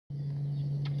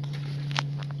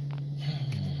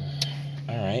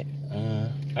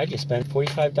I just spent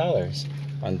 $45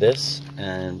 on this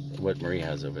and what Marie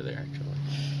has over there, actually.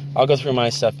 I'll go through my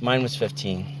stuff. Mine was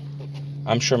 $15.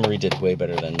 I'm sure Marie did way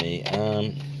better than me.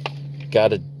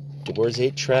 Got a Doors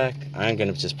 8-track. I'm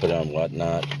going to just put it on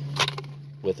Whatnot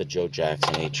with a Joe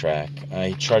Jackson 8-track.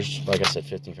 He charged, like I said,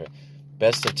 $15 for it.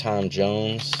 Best of Tom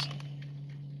Jones.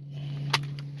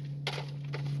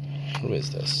 Who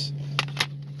is this?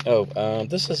 Oh,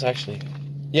 this is actually...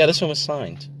 Yeah, this one was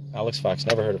signed. Alex Fox,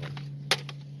 never heard of him.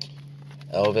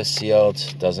 Elvis sealed,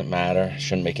 doesn't matter.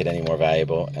 Shouldn't make it any more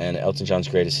valuable. And Elton John's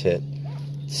greatest hit.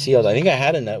 Sealed. I think I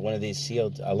had one of these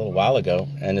sealed a little while ago,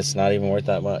 and it's not even worth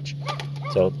that much.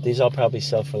 So these I'll probably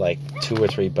sell for like $2 or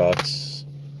 $3.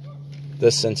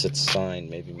 This, since it's signed,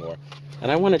 maybe more.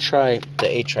 And I want to try the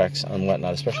 8-tracks on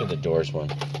Whatnot, especially the Doors one.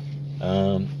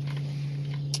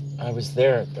 I was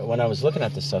there when I was looking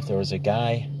at this stuff. There was a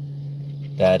guy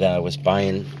that was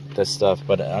buying this stuff,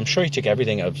 but I'm sure he took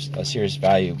everything of a serious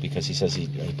value because he says he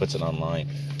puts it online.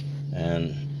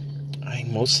 And I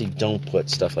mostly don't put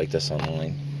stuff like this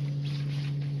online.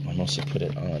 I mostly put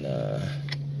it on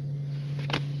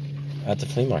at the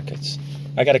flea markets.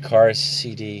 I got a Cars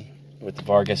CD with the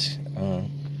Vargas,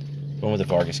 one with the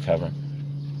Vargas cover.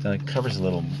 The cover's a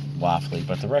little waffly,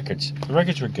 but the records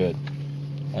were good.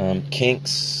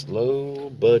 Kinks, low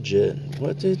budget.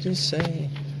 What did you say?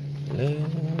 Low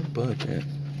budget.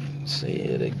 Say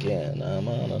it again. I'm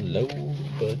on a low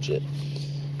budget.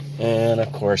 And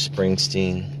of course,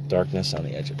 Springsteen, Darkness on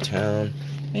the Edge of Town.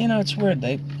 You know, it's weird.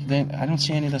 I don't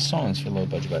see any of the songs for low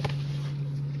budget, but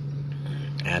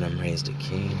Adam Raised a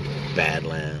King,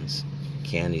 Badlands,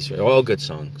 Candy's, all good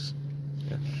songs.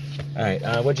 Yeah. All right,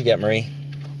 what'd you get, Marie?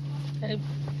 I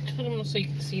put them so you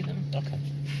can see them. Okay.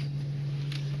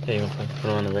 There you go. Put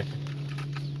them on the record.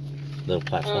 Little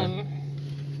platform.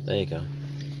 There you go.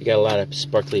 You got a lot of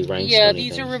sparkly rhinestones. Yeah,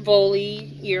 these are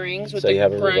Rivoli earrings with so the you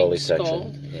have a Rivoli skull.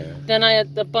 section. Yeah. Then I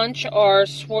had a bunch are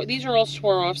these are all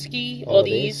Swarovski. All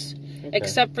these, okay.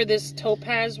 Except for this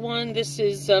topaz one. This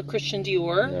is Christian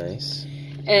Dior. Nice.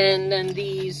 And then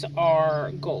these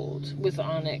are gold with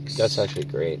onyx. That's actually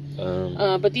great.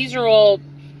 But these are all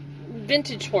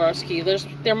vintage Swarovski.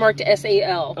 They're marked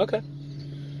SAL. Okay.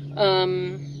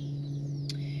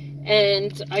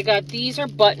 And I got, these are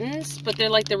buttons, but they're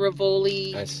like the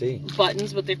Rivoli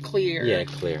buttons, but they're clear. Yeah,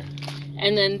 clear.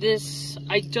 And then this,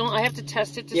 I have to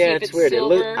test it to see if it's weird.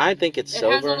 silver. I think it's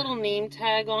silver. It has a little name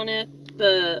tag on it.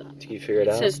 Can you figure it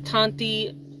out? It says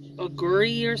Tanti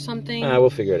Aguri or something. We'll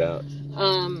figure it out.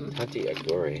 Tanti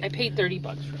Aguri. I paid $30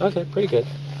 for it. Okay, pretty good.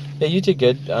 Yeah, you did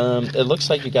good. It looks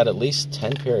like you got at least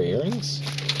 10 pair of earrings.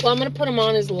 Well, I'm going to put them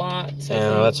on as lots.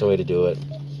 Yeah, that's the way to do it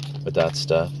with that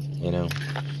stuff, you know.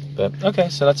 But, okay,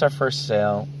 so that's our first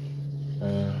sale.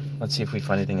 Let's see if we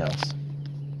find anything else.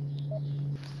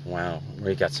 Wow,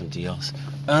 we got some deals.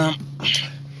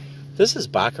 This is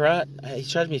Baccarat. He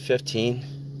charged me $15.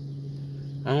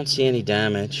 I don't see any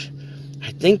damage.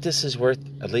 I think this is worth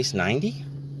at least $90.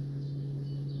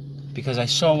 Because I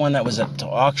saw one that was at the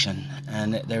auction,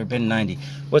 and they were bidding $90.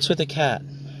 What's with the cat?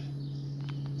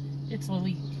 It's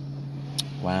Lalique.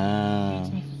 Wow.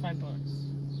 It's me for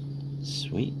 $5.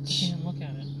 Sweet. You can't even look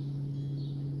at it.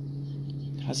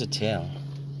 How's the tail?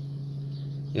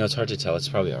 You know, it's hard to tell. It's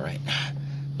probably all right.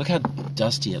 Look how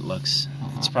dusty it looks.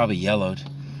 It's probably yellowed.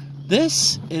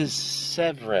 This is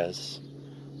Sevres,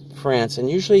 France. And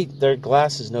usually their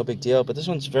glass is no big deal, but this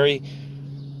one's very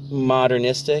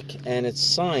modernistic, and it's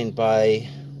signed by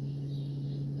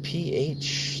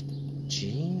PHG.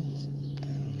 I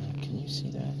don't know. Can you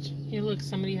see that? Here, look.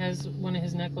 Somebody has one of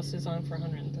his necklaces on for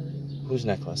 $130. Whose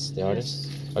necklace? The artist?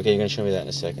 Okay, you're going to show me that in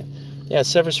a second. Yeah,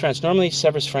 Sevres, France. Normally,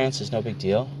 Sevres, France is no big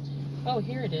deal. Oh,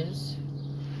 here it is.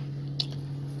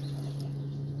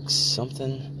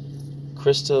 Something.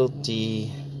 Crystal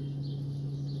D.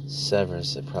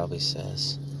 Sevres, it probably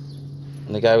says.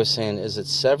 And the guy was saying, is it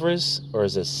Sevres or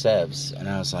is it Sevres? And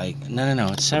I was like, no,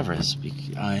 it's Sevres.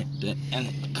 And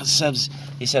because Sevres,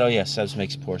 he said, oh yeah, Sevres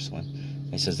makes porcelain.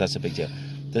 And he says, that's a big deal.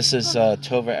 This is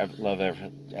Tova Love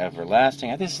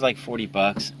Everlasting. I think this is like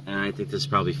 $40, and I think this is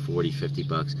probably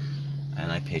 $50. And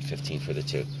I paid $15 for the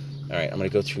two. All right, I'm gonna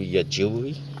go through your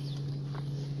jewelry.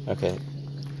 Okay,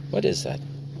 what is that?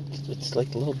 It's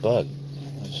like a little bug.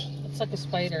 It's like a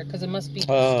spider, because it must be Is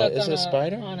stuck it a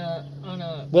spider? on a.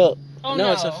 Well, oh,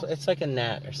 no, no. it's like a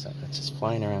gnat or something. It's just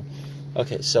flying around.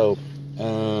 Okay, so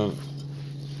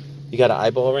you got an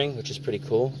eyeball ring, which is pretty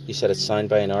cool. You said it's signed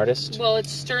by an artist. Well,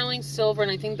 it's sterling silver,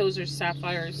 and I think those are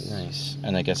sapphires. Nice,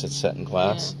 and I guess it's set in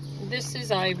glass. Yeah. This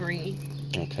is ivory.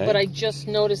 Okay. But I just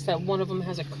noticed that one of them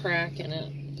has a crack in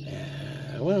it.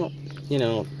 Yeah, well, you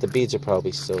know, the beads are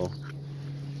probably still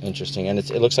interesting. And it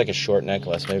looks like a short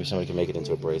necklace. Maybe somebody can make it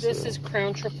into a bracelet. This is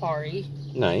Crown Trifari.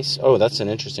 Nice. Oh, that's an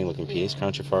interesting looking piece.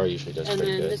 Crown Trifari usually does pretty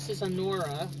good. And then this is a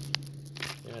Nora.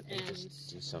 Yeah,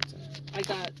 just do something. I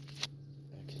got...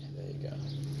 Okay, there you go.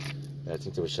 I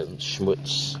think there was some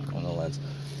schmutz on the lens.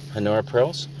 Honora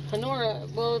pearls? Honora,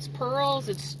 well, it's pearls,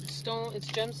 it's stone, it's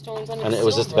gemstones, and it's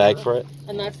was this the bag for it?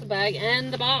 And that's the bag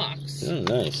and the box. Oh,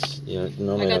 nice. You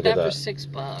normally I got that for $6.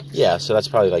 $6. Yeah, so that's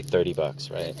probably like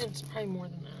 $30, right? It's probably more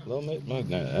than that. Well,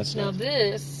 no, that's now nice.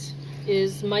 This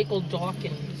is Michael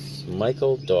Dawkins.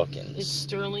 Michael Dawkins. It's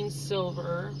sterling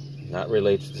silver. Not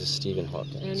related to Stephen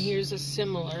Hawkins. And here's a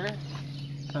similar.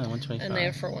 Oh, 125. And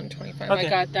they're for 125. Okay. I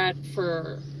got that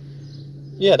for...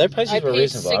 Yeah, their prices were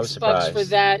reasonable. I was surprised. I paid $6 for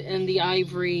that and the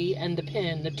ivory and the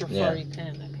pin, the Trifari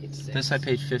pin. I paid $6. This I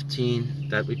paid $15.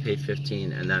 That we paid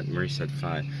 $15, and that Marie said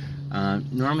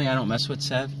 $5. Normally I don't mess with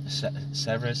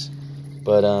Sevres,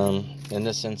 but in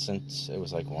this instance it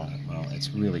was like, wow, well,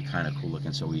 it's really kind of cool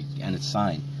looking. And it's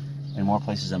signed in more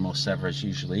places than most Sevres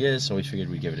usually is, so we figured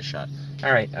we'd give it a shot.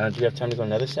 All right, do you have time to go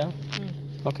another sale?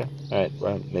 Okay. All right,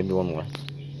 well, maybe one more.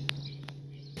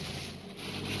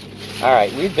 All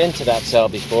right, we've been to that sale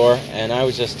before, and I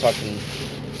was just talking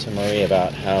to Marie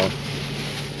about how,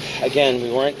 again,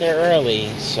 we weren't there early,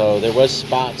 so there was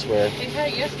spots where... They had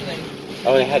it yesterday.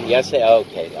 Oh, they had it yesterday? Oh,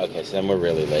 okay, so then we're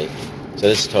really late. So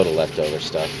this is total leftover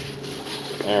stuff.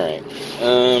 All right.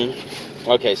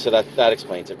 Okay, so that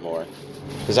explains it more.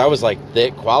 Because I was like,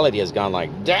 the quality has gone like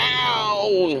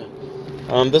down.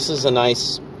 This is a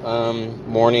nice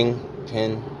morning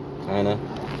pin, kind of.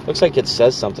 Looks like it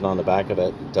says something on the back of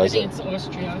it, does it? I think it's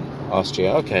Austria.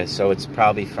 Austria, okay, so it's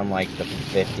probably from like the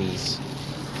 50s,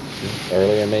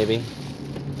 earlier maybe.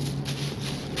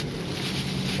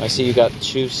 I see you got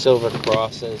 2 silver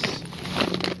crosses.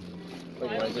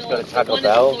 Wait, you want to just go to Taco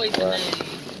Bell?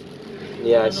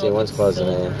 Yeah, I see, one's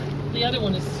cloisonné. The other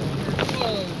one is silver.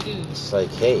 Whoa, dude. It's like,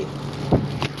 hey,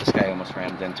 this guy almost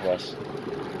rammed into us.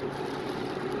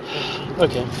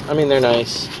 Okay, I mean, they're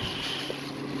nice.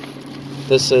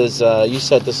 This is, you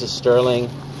said this is sterling,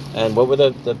 and what were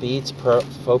the beads? Pearl?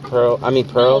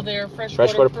 No, they're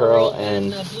freshwater pearl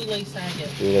and blue lace agate.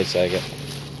 Blue lace agate.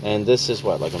 And this is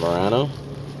what, like a Murano?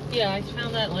 Yeah, I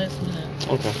found that last minute.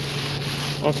 Okay.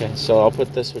 Okay, so I'll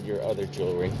put this with your other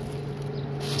jewelry.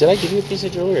 Did I give you a piece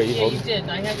of jewelry? Or you you did.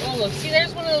 I have, oh look, see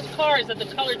there's one of those cards that the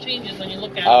color changes when you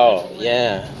look at it. Oh,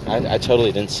 yeah. I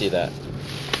totally didn't see that.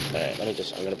 Alright, I'm going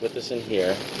to put this in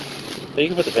here. So you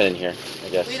can put the pen in here, I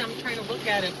guess. Wait, I'm trying to look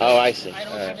at it. Oh, I see. I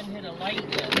haven't hit a light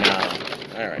yet. No.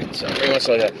 Alright, so we want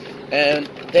to look at it. And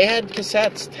they had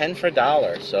cassettes, 10 for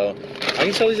 $1. So I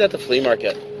can sell these at the flea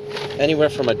market. Anywhere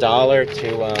from $1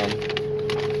 to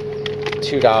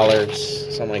 $2,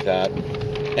 something like that.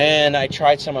 And I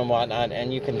tried some and whatnot,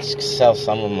 and you can sell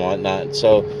some and whatnot.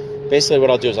 So basically what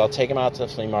I'll do is I'll take them out to the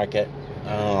flea market.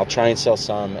 I'll try and sell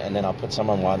some, and then I'll put some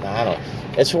on whatnot. I don't know.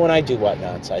 It's for when I do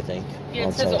whatnots, I think. Yeah,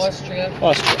 it says Austria.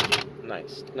 Austria.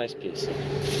 Nice. Nice piece.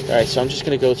 Alright, so I'm just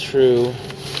going to go through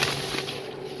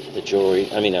the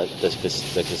jewelry. I mean, the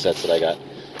cassettes that I got.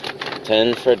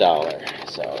 10 for $1.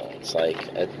 So it's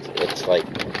like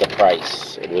the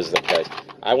price. It was the price.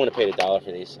 I wouldn't have paid $1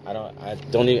 for these. I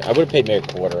would have paid maybe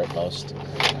a quarter at most,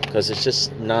 because it's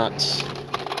just not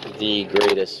the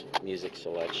greatest music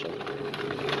selection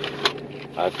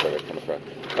I've ever come across.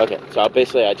 Okay, so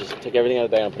basically I just take everything out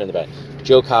of the bag and put it in the bag.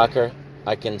 Joe Cocker,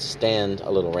 I Can Stand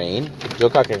a Little Rain. Joe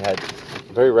Cocker had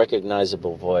a very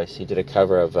recognizable voice. He did a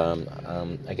cover of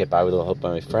I Get By With a Little Help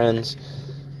by My Friends.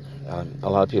 A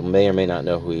lot of people may or may not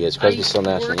know who he is. Crosby, Still,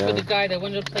 Nash & Young. I worked with a guy that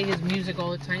wanted to play his music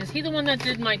all the time. Is he the one that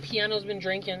did My Piano's Been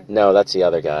Drinking? No, that's the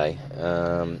other guy.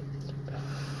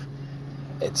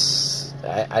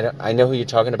 I know who you're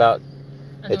talking about.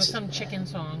 I know, it's some chicken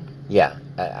song. Yeah,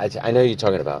 I know who you're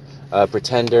talking about.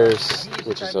 Pretenders,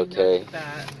 which is okay.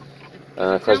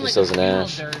 Crosby, Stills,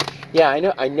 Nash. Yeah,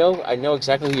 I know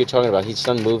exactly who you're talking about. He's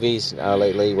done movies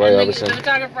lately. Roy Orbison. The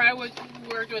photographer I worked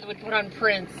with would put on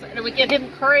Prince, and it would get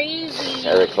him crazy.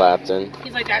 Eric Clapton.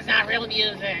 He's like, that's not real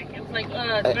music. It's like,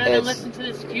 it's better than listen to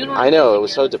this funeral. I know, it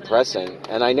was so depressing,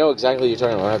 and I know exactly who you're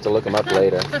talking about. I'll have to look him up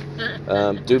later.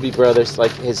 Doobie Brothers,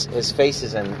 like his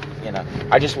faces, and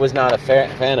I just was not a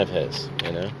fan of his.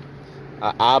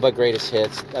 ABBA Greatest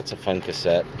Hits. That's a fun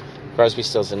cassette. Crosby,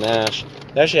 Stills, and Nash.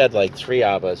 They actually had like 3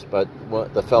 ABBAs, but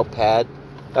the felt pad.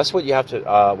 That's what you have to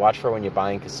watch for when you're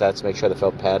buying cassettes. Make sure the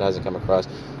felt pad hasn't come across.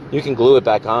 You can glue it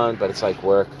back on, but it's like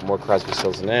work. More Crosby,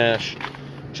 Stills, and Nash.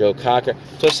 Joe Cocker.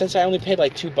 So since I only paid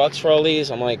like $2 for all these,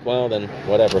 I'm like, well, then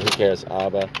whatever. Who cares?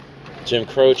 ABBA. Jim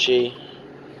Croce.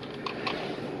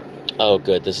 Oh,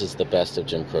 good. This is the best of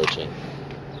Jim Croce.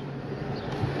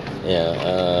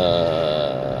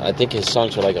 Yeah, I think his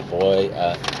songs were like a boy.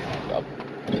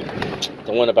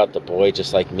 The one about the boy,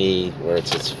 just like me, where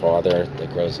it's his father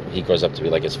he grows up to be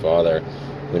like his father,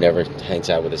 who never hangs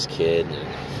out with his kid.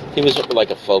 He was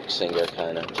like a folk singer,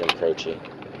 kind of, Jim Croce.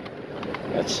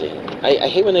 Let's see. I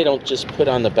hate when they don't just put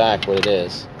on the back what it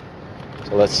is.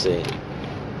 So let's see.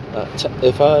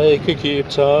 If I could keep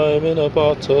time in a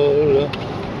bottle,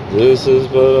 this is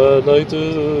what I'd like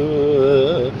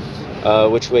to do.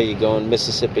 Which way you going?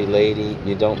 Mississippi lady,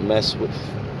 you don't mess with...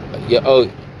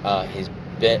 his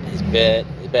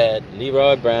bed,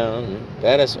 Leroy Brown.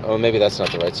 Oh, maybe that's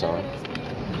not the right song.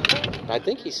 I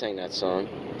think he sang that song.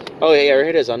 Oh, yeah, here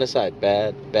it is on the side.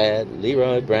 Bad,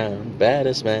 Leroy Brown,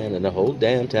 baddest man in the whole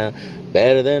damn town.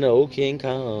 Better than old King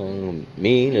Kong,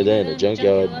 meaner than a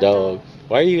junkyard dog.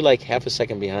 Why are you like half a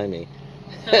second behind me?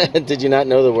 Huh? Did you not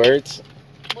know the words?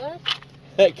 What?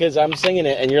 Because I'm singing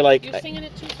it, and you're like... You're singing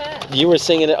it too fast. You were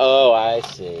singing it... Oh, I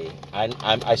see.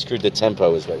 I screwed the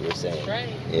tempo is what you're saying. That's right.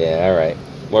 Yeah, all right.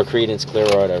 More Creedence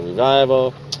Clearwater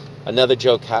Revival. Another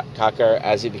Joe Cocker,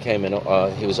 as he became...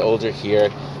 he was older here.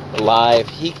 Live.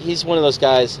 He's one of those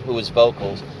guys who was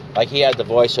vocals. Like, he had the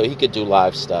voice, so he could do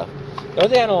live stuff. The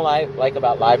only thing I don't like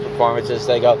about live performances,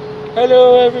 they go,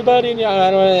 hello, everybody.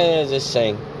 I don't just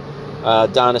sing.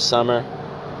 Donna Summer.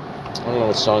 I don't know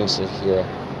what songs are here.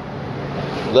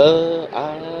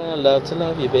 I love to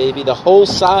love you, baby. The whole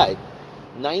side.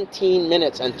 19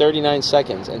 minutes and 39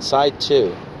 seconds. And side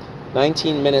 2.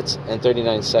 19 minutes and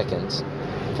 39 seconds.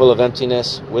 Full of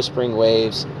Emptiness, Whispering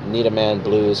Waves, Need a Man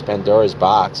Blues, Pandora's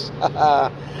Box.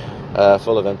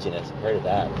 Full of Emptiness. Heard of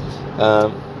that.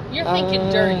 You're thinking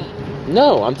Dirty.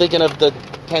 No, I'm thinking of the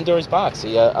Pandora's Box,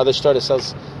 the other store that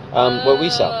sells what we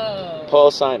sell.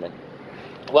 Paul Simon.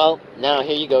 Well, now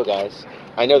here you go, guys.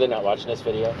 I know they're not watching this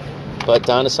video, but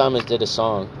Donna Simon did a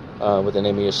song with the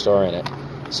name of your store in it.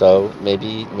 So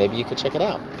maybe you could check it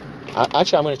out.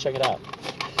 Actually, I'm going to check it out.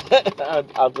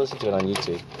 I'll listen to it on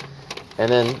YouTube. And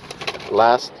then,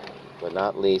 last but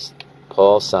not least,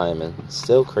 Paul Simon.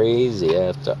 Still crazy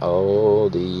after all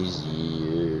these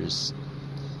years.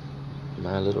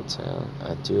 My little town,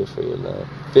 I do it for your love.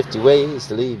 50 ways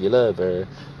to leave your lover.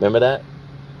 Remember that?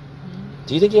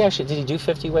 Do you think did he do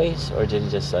 50 ways? Or did he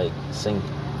just like sing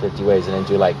 50 ways and then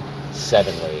do like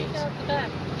 7 ways?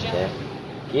 Yeah.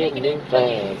 Get new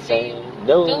plans, saying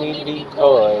no need to be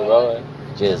coy, Roy.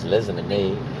 Just listen to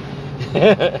me.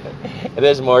 And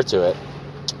there's more to it.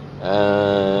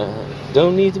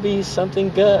 Don't need to be something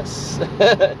Gus.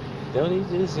 Don't need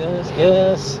to discuss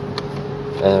Gus.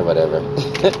 Whatever.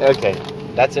 Okay,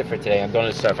 that's it for today. I'm going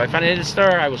to the store. If I find it in the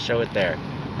store, I will show it there.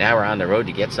 Now we're on the road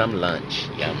to get some lunch.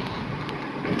 Yum.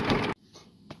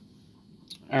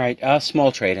 Alright,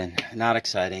 small trade-in. Not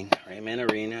exciting.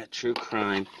 Rayman Arena, True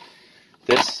Crime.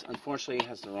 This, unfortunately,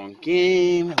 has the wrong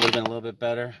game. It would have been a little bit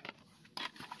better.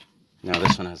 No,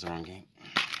 this one has the wrong game.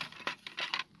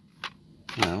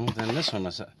 No, then this one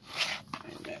was a...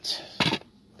 Wait a minute.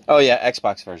 Oh, yeah,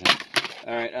 Xbox version.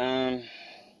 Alright,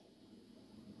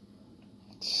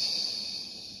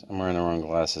 I'm wearing the wrong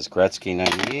glasses. Gretzky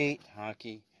 98,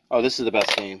 hockey. Oh, this is the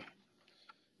best game.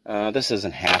 This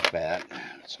isn't half bad.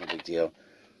 It's no big deal.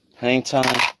 Hang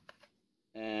Time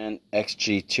and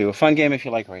XG2. A fun game if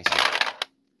you like racing.